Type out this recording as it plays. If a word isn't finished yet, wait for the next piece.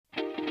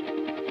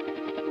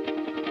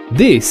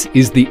This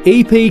is the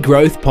EP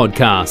Growth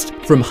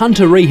Podcast from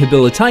Hunter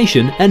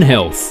Rehabilitation and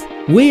Health.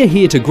 We're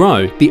here to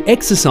grow the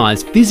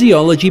exercise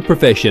physiology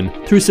profession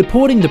through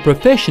supporting the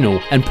professional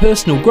and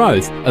personal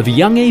growth of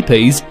young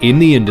EPs in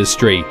the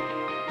industry.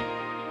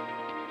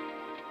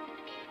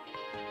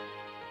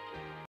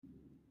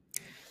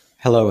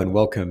 Hello and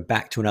welcome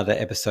back to another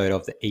episode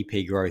of the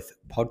EP Growth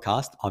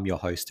Podcast. I'm your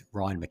host,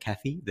 Ryan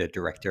McAfee, the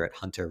Director at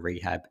Hunter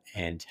Rehab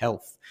and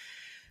Health.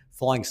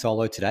 Flying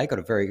solo today, got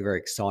a very, very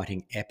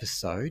exciting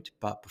episode.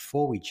 But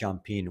before we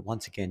jump in,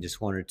 once again, just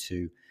wanted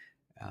to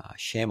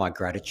share my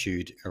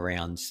gratitude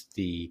around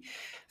the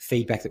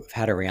feedback that we've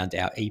had around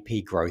our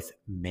EP Growth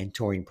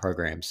mentoring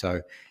program.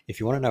 So if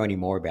you want to know any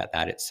more about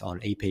that, it's on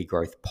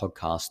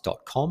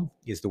epgrowthpodcast.com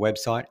is the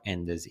website,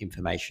 and there's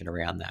information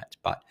around that.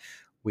 But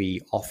we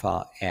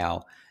offer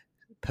our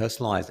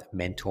personalized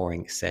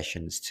mentoring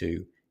sessions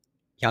to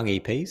young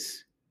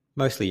EPs,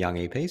 mostly young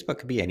EPs, but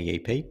could be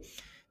any EP,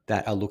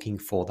 that are looking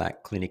for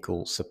that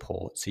clinical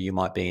support. So you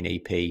might be an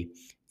EP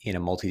in a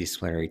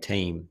multidisciplinary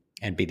team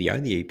and be the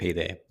only EP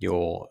there.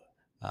 Your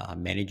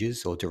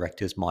managers or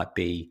directors might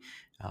be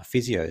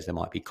physios, they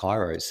might be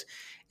chiros,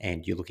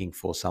 and you're looking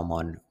for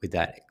someone with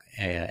that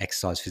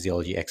exercise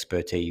physiology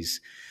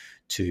expertise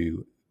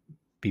to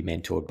be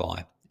mentored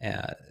by.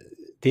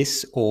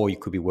 This, or you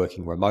could be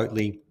working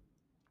remotely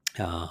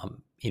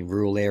in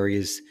rural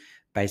areas.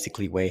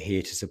 Basically, we're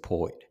here to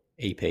support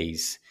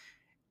EPs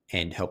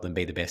and help them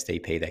be the best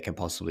EP they can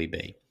possibly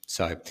be.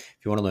 So if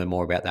you want to learn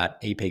more about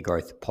that,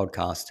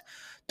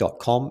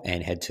 epgrowthpodcast.com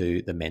and head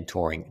to the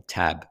mentoring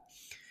tab.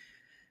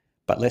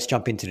 But let's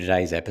jump into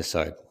today's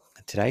episode.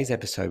 Today's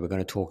episode, we're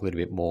going to talk a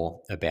little bit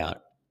more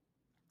about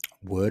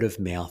word of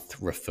mouth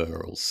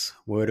referrals.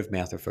 Word of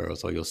mouth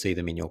referrals, or you'll see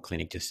them in your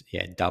clinic, just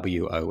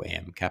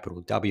WOM,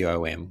 capital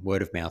WOM,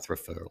 word of mouth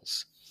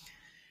referrals.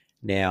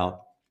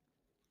 Now,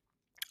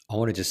 I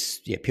want to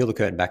just peel the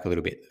curtain back a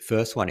little bit. The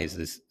first one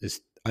is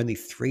there's only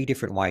 3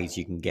 different ways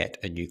you can get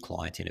a new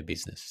client in a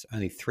business.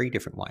 Only 3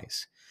 different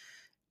ways.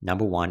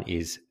 Number 1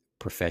 is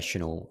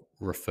professional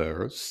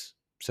referrers.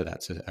 So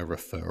that's a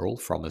referral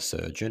from a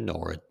surgeon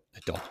or a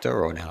doctor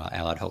or an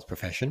allied health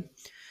profession.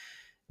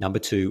 Number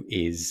 2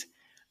 is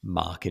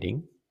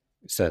marketing.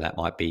 So that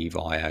might be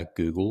via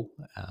Google,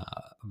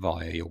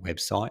 via your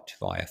website,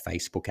 via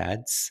Facebook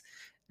ads,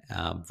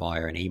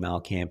 via an email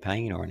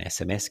campaign or an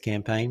SMS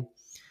campaign.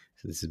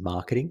 So this is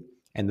marketing.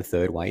 And the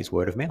third way is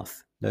word of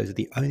mouth. Those are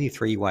the only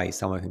 3 ways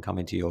someone can come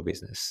into your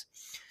business.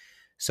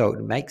 So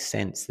it makes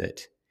sense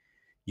that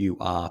you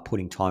are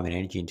putting time and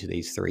energy into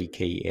these 3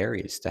 key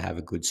areas to have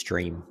a good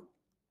stream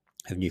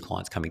of new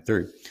clients coming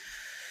through.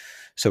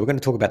 So we're going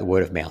to talk about the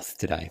word of mouth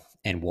today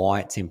and why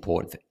it's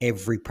important for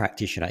every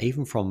practitioner,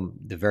 even from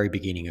the very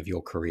beginning of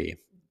your career,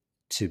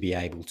 to be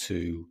able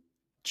to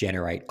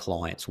generate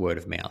clients word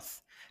of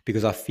mouth.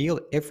 Because I feel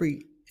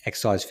every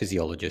exercise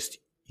physiologist,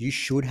 you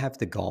should have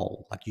the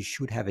goal, like you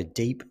should have a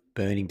deep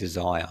burning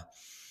desire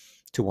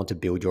to want to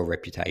build your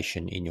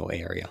reputation in your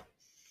area.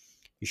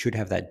 You should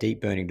have that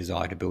deep burning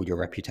desire to build your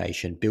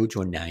reputation, build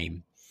your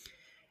name,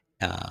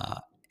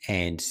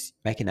 and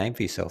make a name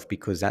for yourself,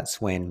 because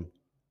that's when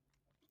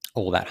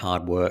all that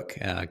hard work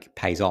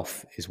pays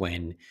off, is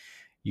when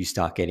you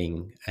start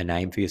getting a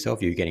name for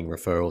yourself. You're getting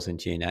referrals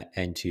into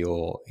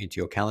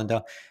your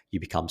calendar. You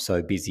become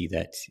so busy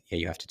that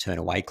you have to turn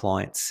away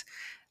clients.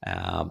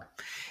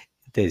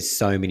 There's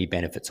so many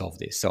benefits of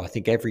this. So I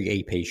think every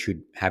EP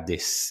should have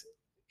this,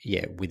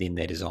 within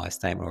their desire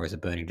statement or as a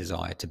burning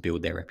desire to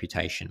build their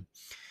reputation.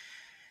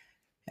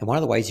 And one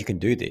of the ways you can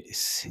do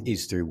this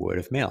is through word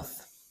of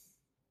mouth.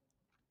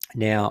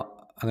 Now,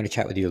 I'm going to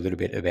chat with you a little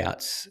bit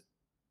about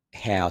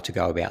how to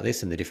go about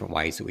this and the different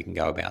ways that we can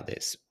go about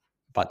this.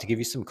 But to give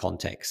you some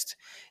context,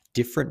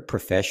 different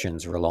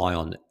professions rely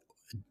on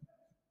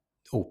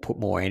or put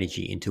more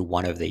energy into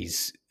one of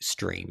these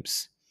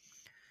streams.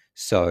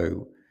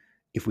 So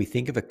if we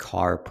think of a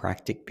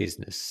chiropractic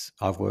business,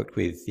 I've worked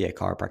with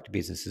chiropractic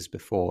businesses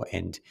before,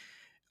 and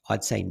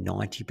I'd say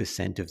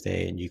 90% of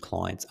their new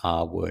clients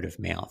are word of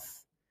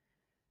mouth.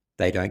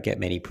 They don't get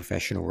many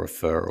professional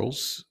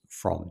referrals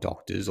from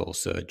doctors or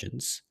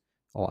surgeons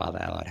or other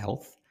allied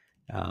health.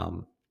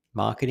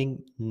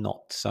 Marketing,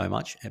 not so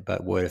much,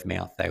 but word of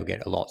mouth, they'll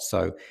get a lot.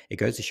 So it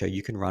goes to show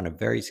you can run a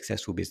very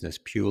successful business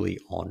purely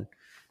on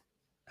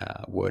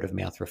word of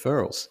mouth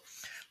referrals.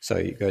 So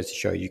it goes to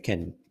show you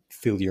can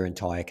fill your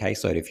entire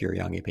caseload, if you're a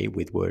young EP,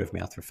 with word of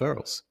mouth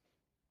referrals.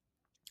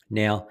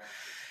 Now,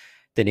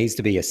 there needs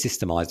to be a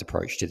systemized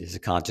approach to this.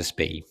 It can't just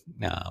be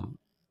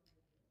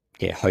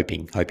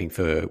hoping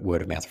for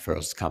word of mouth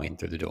referrals to come in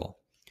through the door.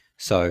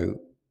 So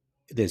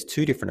there's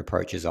 2 different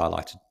approaches I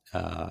like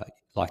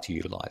to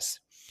utilize.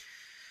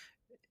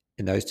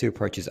 And those 2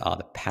 approaches are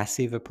the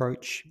passive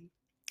approach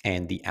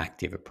and the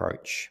active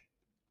approach.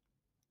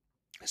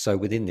 So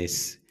within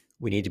this,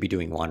 we need to be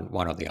doing one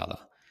or the other.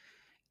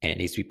 And it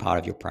needs to be part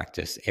of your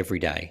practice every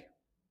day,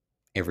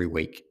 every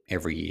week,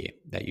 every year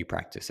that you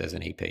practice as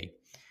an EP.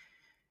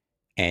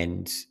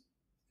 And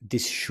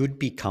this should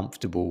be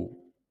comfortable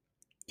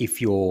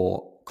if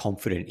you're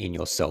confident in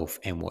yourself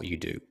and what you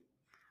do.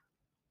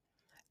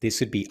 This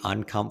would be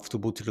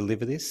uncomfortable to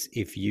deliver this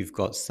if you've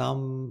got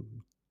some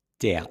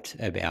doubt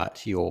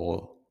about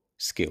your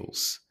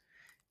skills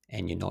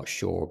and you're not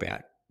sure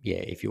about,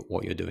 if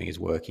what you're doing is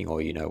working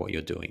or you know what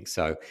you're doing.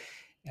 So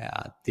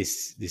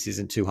this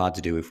isn't too hard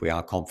to do if we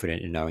are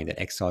confident in knowing that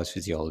exercise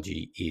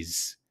physiology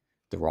is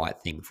the right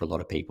thing for a lot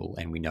of people,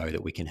 and we know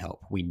that we can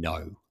help. We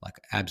know, like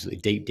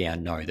absolutely deep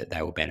down, know that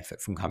they will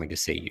benefit from coming to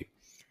see you.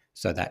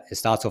 So that it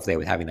starts off there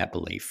with having that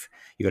belief.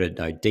 You got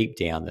to know deep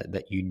down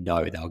that you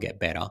know they'll get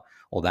better,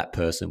 or that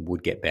person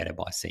would get better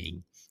by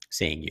seeing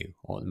you,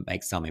 or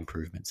make some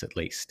improvements at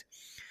least.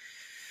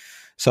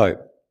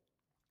 So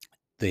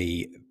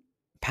the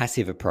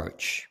passive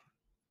approach.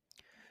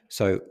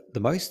 So the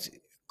most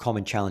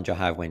common challenge I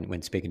have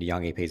when speaking to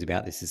young EPs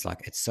about this is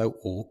like, it's so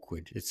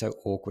awkward. It's so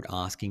awkward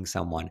asking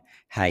someone,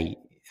 hey,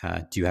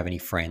 do you have any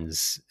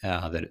friends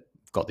that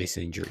got this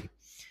injury?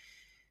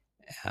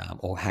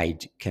 Or, hey,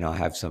 can I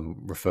have some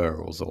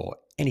referrals or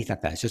anything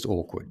like that? It's just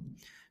awkward.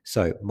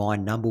 So my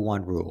number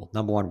one rule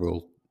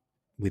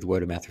with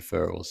word of mouth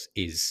referrals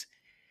is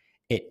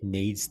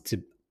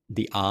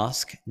the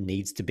ask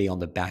needs to be on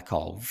the back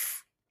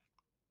of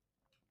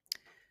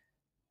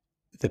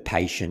the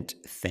patient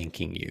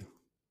thanking you.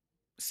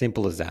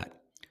 Simple as that.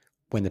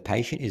 When the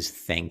patient is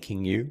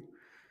thanking you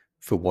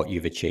for what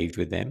you've achieved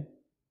with them,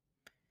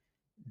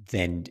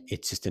 then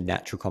it's just a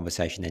natural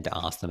conversation then to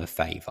ask them a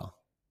favor.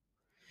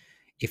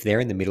 If they're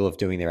in the middle of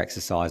doing their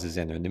exercises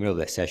and they're in the middle of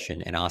their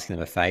session and asking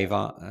them a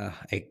favor,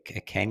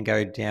 it can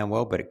go down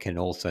well, but it can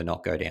also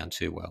not go down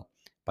too well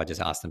by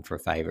just ask them for a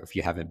favor if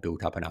you haven't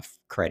built up enough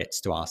credits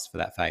to ask for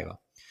that favor.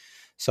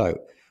 So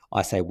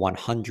I say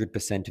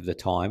 100% of the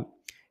time,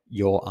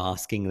 you're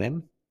asking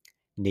them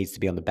needs to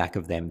be on the back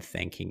of them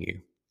thanking you.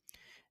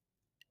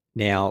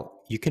 Now,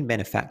 you can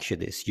manufacture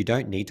this. You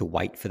don't need to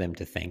wait for them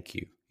to thank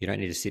you. You don't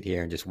need to sit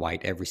here and just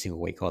wait every single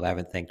week. Oh, they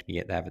haven't thanked me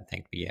yet. They haven't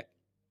thanked me yet.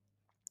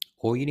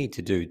 All you need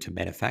to do to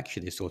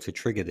manufacture this or to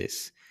trigger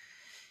this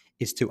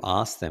is to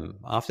ask them,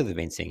 after they've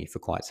been seeing you for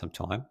quite some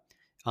time,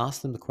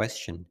 ask them the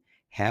question,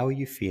 how are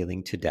you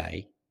feeling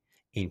today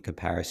in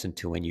comparison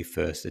to when you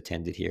first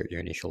attended here at your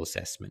initial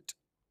assessment?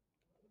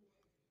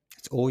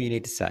 That's all you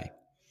need to say.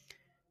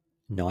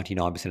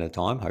 99% of the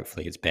time,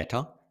 hopefully it's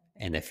better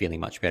and they're feeling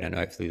much better. And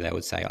hopefully they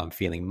would say, I'm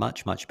feeling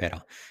much, much better.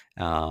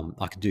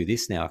 I can do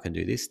this now. I can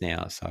do this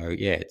now. So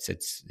yeah,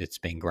 it's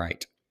been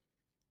great.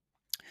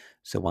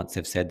 So once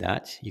they've said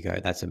that, you go,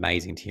 that's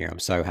amazing to hear. I'm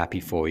so happy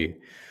for you.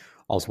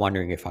 I was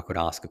wondering if I could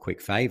ask a quick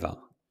favor.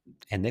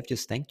 And they've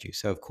just thanked you.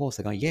 So of course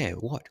they're going, yeah,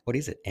 what? What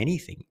is it?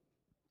 Anything.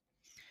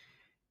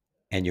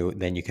 And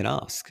then you can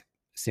ask.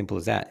 Simple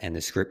as that. And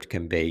the script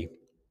can be,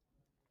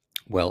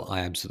 well,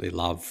 I absolutely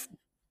love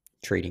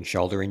treating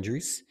shoulder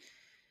injuries.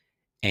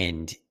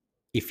 And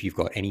if you've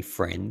got any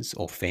friends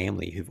or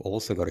family who've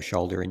also got a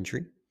shoulder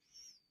injury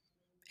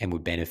and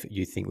would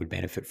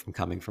benefit from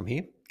coming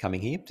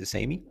here to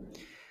see me,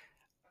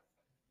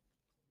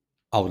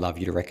 I would love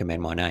you to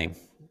recommend my name.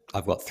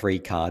 I've got 3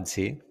 cards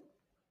here.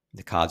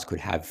 The cards could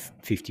have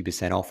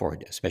 50% off or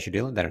a special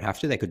deal. They don't have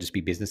to. They could just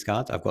be business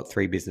cards. I've got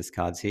 3 business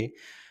cards here.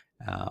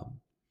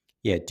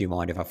 Do you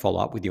mind if I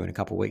follow up with you in a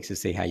couple of weeks to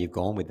see how you've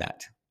gone with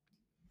that?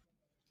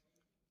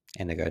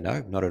 And they go,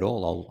 no, not at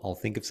all. I'll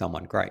think of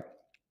someone. Great.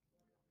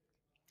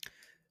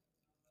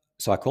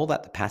 So I call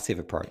that the passive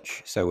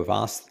approach. So we've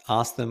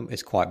asked them,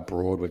 it's quite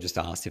broad. We've just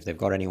asked if they've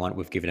got anyone,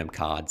 we've given them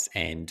cards,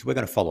 and we're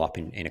going to follow up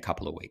in a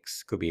couple of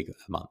weeks. Could be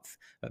a month,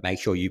 but make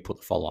sure you put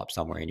the follow-up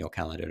somewhere in your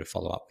calendar to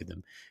follow up with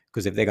them.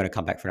 Because if they're going to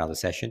come back for another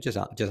session, just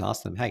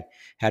ask them, hey,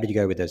 how did you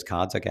go with those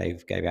cards I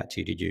gave out to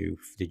you? Did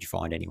you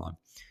find anyone?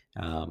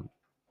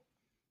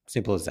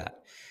 Simple as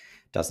that.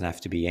 Doesn't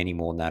have to be any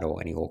more than that or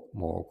any more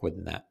awkward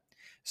than that.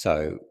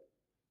 So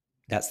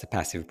that's the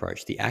passive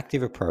approach. The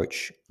active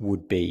approach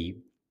would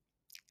be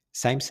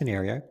same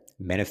scenario,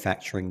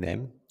 manufacturing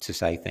them to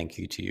say thank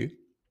you to you,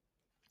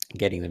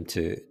 getting them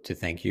to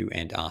thank you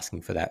and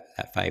asking for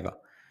that favor.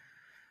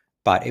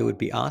 But it would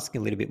be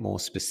asking a little bit more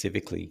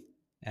specifically.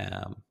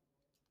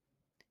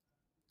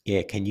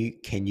 Can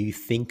you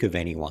think of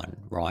anyone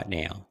right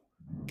now?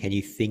 Can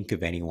you think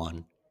of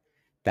anyone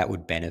that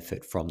would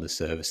benefit from the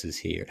services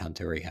here at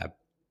Hunter Rehab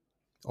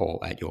or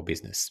at your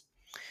business?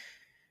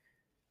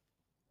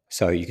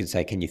 So you can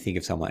say, can you think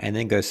of someone? And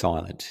then go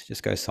silent.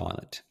 Just go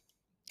silent.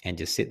 And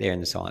just sit there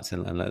in the silence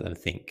and let them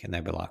think. And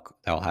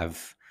they'll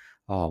have,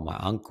 oh, my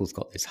uncle's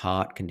got this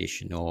heart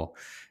condition, or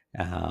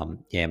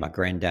my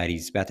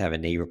granddaddy's about to have a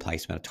knee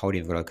replacement. I told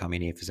him I've got to come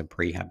in here for some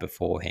prehab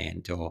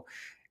beforehand. Or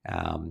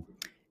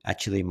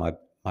actually my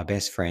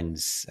best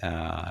friend's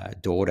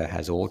daughter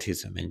has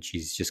autism and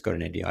she's just got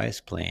an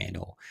NDIS plan.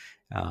 Or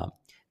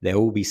there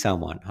will be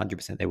someone,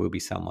 100% there will be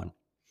someone.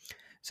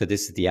 So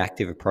this is the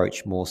active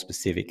approach, more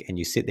specific. And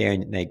you sit there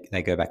and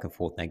they go back and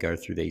forth and they go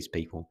through these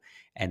people.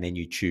 And then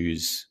you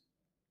choose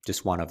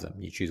just one of them.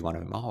 You choose one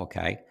of them. Oh,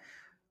 okay.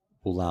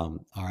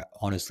 Well, I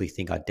honestly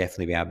think I'd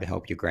definitely be able to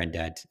help your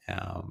granddad,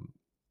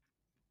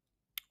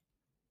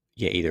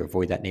 either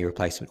avoid that knee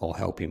replacement or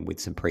help him with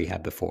some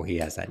prehab before he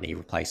has that knee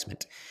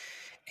replacement.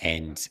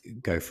 and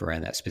go for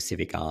around that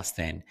specific ask.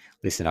 Then,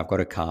 listen, I've got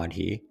a card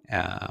here.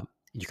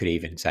 You could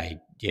even say,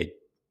 yeah,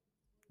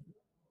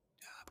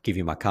 give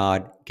him my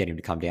card, get him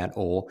to come down,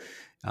 or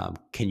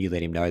can you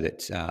let him know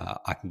that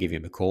I can give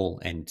him a call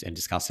and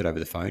discuss it over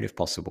the phone if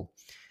possible?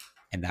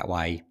 And that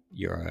way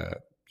you're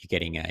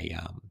getting a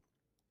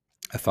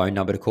phone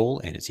number to call,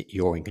 and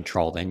you're in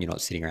control. Then you're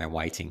not sitting around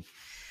waiting.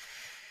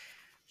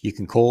 You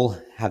can call,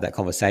 have that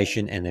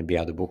conversation, and then be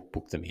able to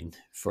book them in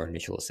for an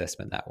initial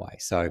assessment that way.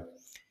 So you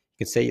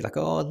can see like,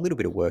 oh, a little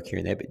bit of work here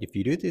and there, but if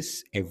you do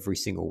this every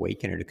single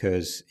week and it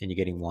occurs and you're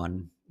getting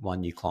one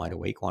new client a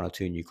week, 1 or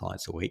 2 new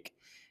clients a week,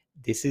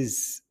 this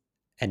is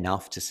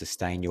enough to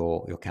sustain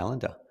your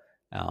calendar.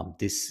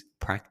 This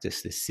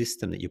practice, this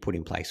system that you put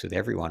in place with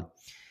everyone,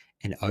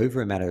 and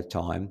over a matter of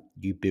time,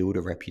 you build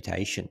a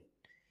reputation.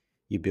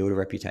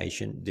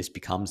 This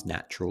becomes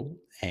natural,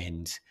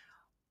 and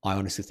I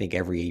honestly think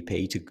every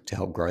EP to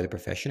help grow the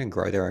profession and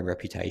grow their own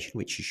reputation,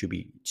 which you should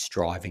be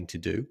striving to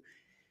do,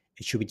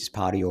 it should be just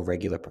part of your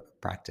regular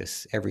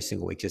practice every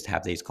single week. Just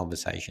have these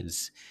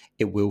conversations.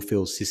 It will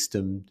feel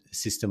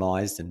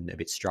systemized and a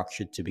bit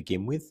structured to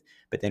begin with,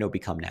 but then it'll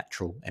become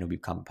natural and it'll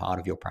become part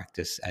of your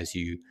practice as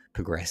you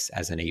progress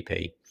as an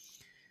EP.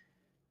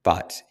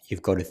 But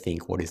you've got to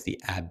think, what is the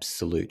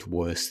absolute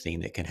worst thing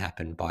that can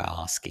happen by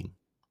asking?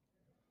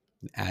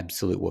 The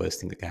absolute worst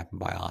thing that can happen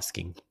by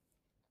asking.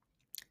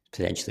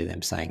 Potentially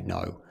them saying,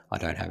 no, I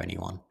don't have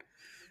anyone.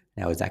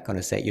 Now, is that going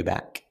to set you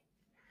back?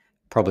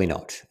 Probably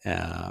not.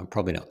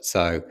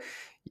 So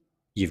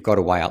you've got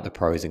to weigh up the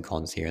pros and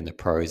cons here, and the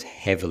pros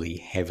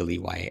heavily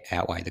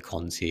outweigh the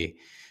cons here.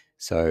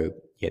 So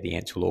yeah, the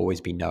answer will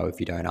always be no if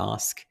you don't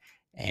ask.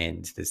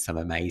 And there's some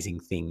amazing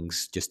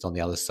things just on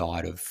the other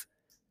side of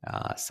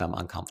some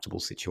uncomfortable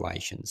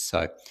situations.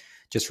 So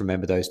just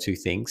remember those two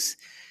things,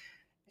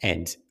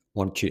 and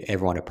want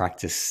everyone to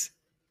practice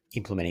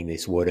implementing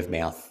this word of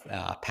mouth,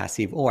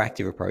 passive or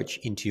active approach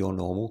into your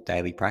normal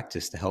daily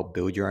practice to help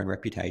build your own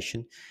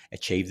reputation,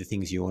 achieve the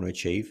things you want to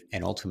achieve,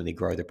 and ultimately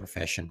grow the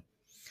profession.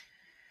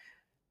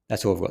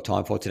 That's all we've got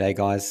time for today,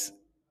 guys.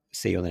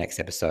 See you on the next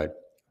episode.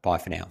 Bye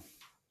for now.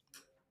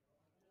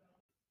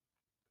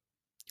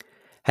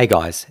 Hey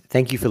guys,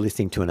 thank you for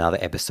listening to another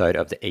episode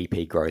of the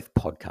EP Growth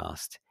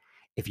Podcast.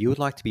 If you would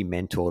like to be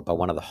mentored by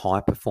one of the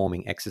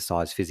high-performing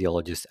exercise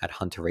physiologists at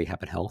Hunter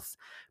Rehab and Health,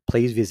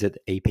 please visit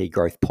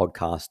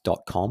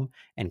epgrowthpodcast.com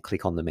and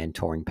click on the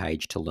mentoring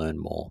page to learn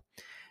more.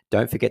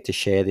 Don't forget to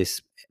share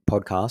this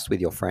podcast with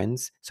your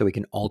friends so we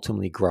can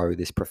ultimately grow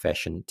this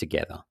profession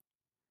together.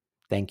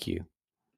 Thank you.